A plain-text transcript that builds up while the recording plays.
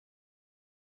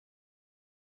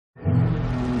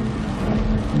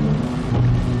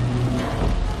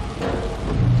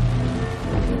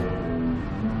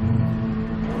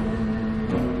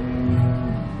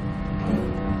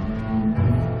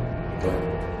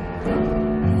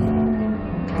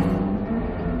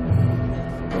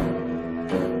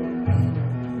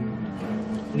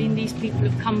I mean, these people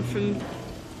have come from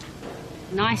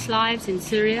nice lives in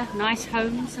Syria, nice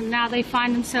homes, and now they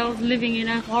find themselves living in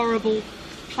a horrible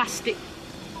plastic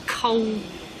coal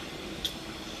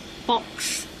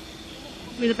box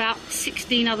with about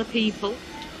 16 other people,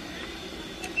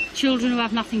 children who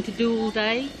have nothing to do all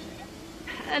day,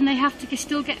 and they have to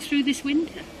still get through this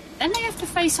winter. And they have to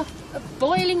face a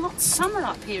boiling hot summer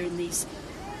up here in these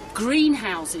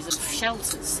greenhouses and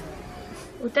shelters.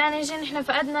 وتاني شيء نحن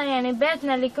فقدنا يعني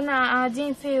بيتنا اللي كنا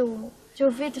قاعدين فيه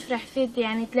وشوف فيه تفرح فيه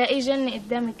يعني تلاقيه جنة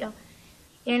قدامك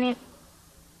يعني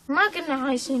ما كنا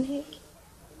عايشين هيك.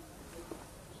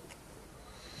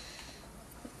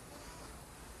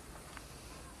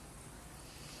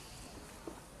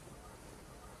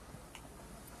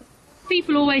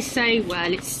 People always say,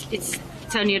 well, it's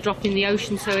only a drop in the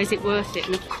ocean, so is it worth it?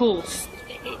 And of course,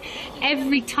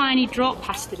 every tiny drop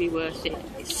has to be worth it.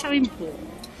 It's so important.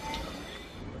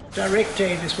 Direct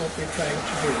aid is what we're trying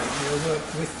to do. We'll work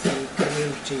with the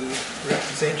community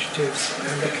representatives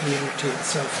and the community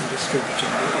itself in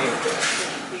distributing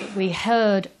the aid. We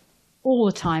heard all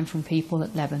the time from people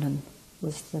that Lebanon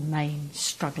was the main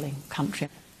struggling country.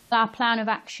 Our plan of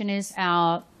action is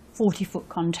our 40-foot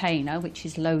container, which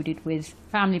is loaded with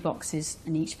family boxes,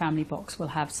 and each family box will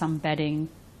have some bedding,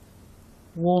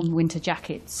 warm winter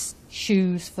jackets,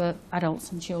 shoes for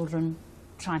adults and children,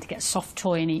 trying to get a soft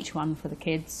toy in each one for the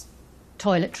kids,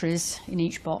 toiletries in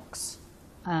each box,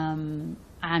 and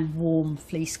warm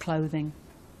fleece clothing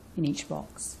in each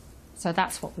box. So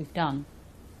that's what we've done.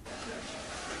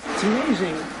 It's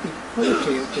amazing the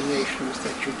quality of donations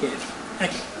that you get.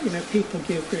 You know, people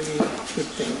give really good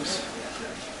things.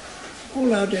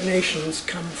 All our donations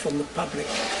come from the public,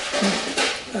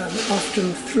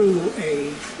 often through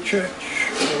a church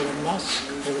or a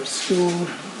mosque or a school,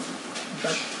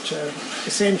 but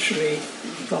essentially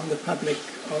from the public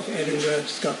of Edinburgh,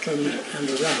 Scotland and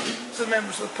around. The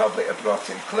members of the public have brought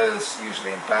in clothes,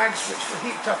 usually in bags, which were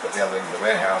heaped up at the other end of the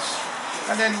warehouse.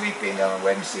 And then we've been on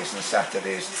Wednesdays and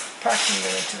Saturdays packing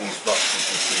them into these boxes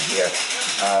you see here,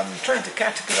 trying to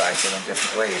categorise them in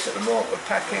different ways. At the moment we're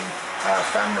packing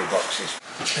family boxes.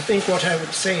 I think what I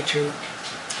would say to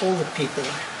all the people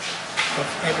of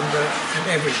Edinburgh and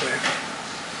everywhere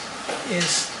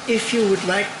is if you would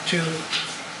like to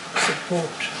support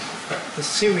the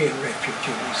Syrian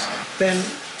refugees, then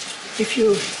if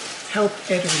you help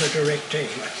Edinburgh Direct Aid,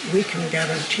 we can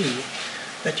guarantee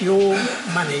that your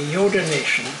money, your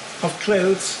donation of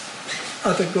clothes,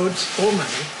 other goods or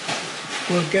money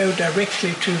will go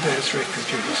directly to those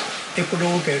refugees. It will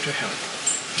all go to help.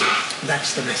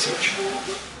 That's the message.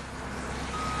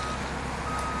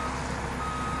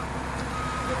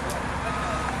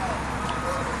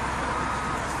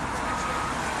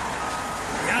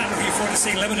 Yeah, I'm looking forward to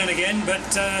seeing Lebanon again,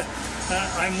 but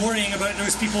I'm worrying about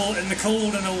those people in the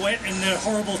cold and the wet in their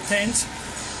horrible tent,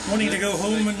 wanting to go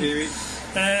home, and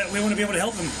we want to be able to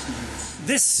help them.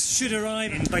 This should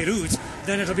arrive in Beirut,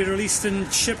 then it'll be released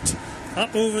and shipped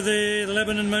up over the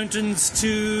Lebanon mountains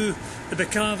to the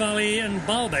Bekaa Valley and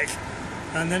Baalbek,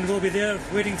 and then we'll be there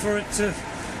waiting for it to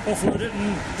offload it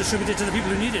and distribute it to the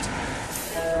people who need it.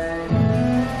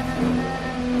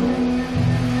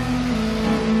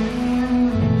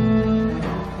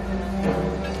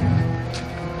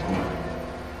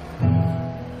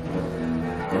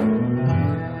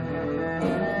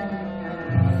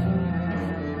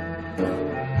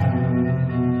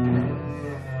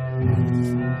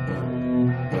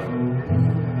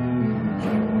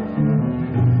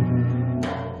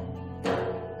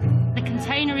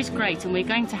 And we're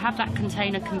going to have that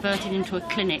container converted into a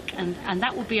clinic, and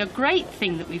that will be a great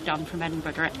thing that we've done from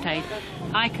Edinburgh Direct Aid.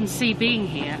 I can see, being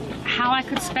here, how I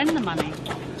could spend the money.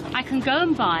 I can go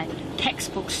and buy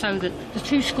textbooks so that the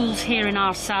two schools here in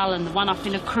Aarsal and the one up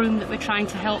in Akroum that we're trying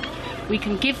to help, we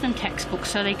can give them textbooks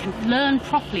so they can learn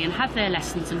properly and have their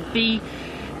lessons and be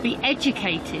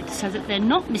educated, so that they're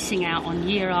not missing out on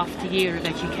year after year of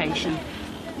education.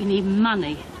 We need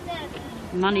money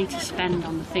to spend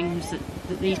on the things that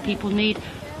these people need.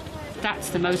 That's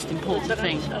the most important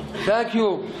thing. Thank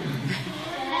you.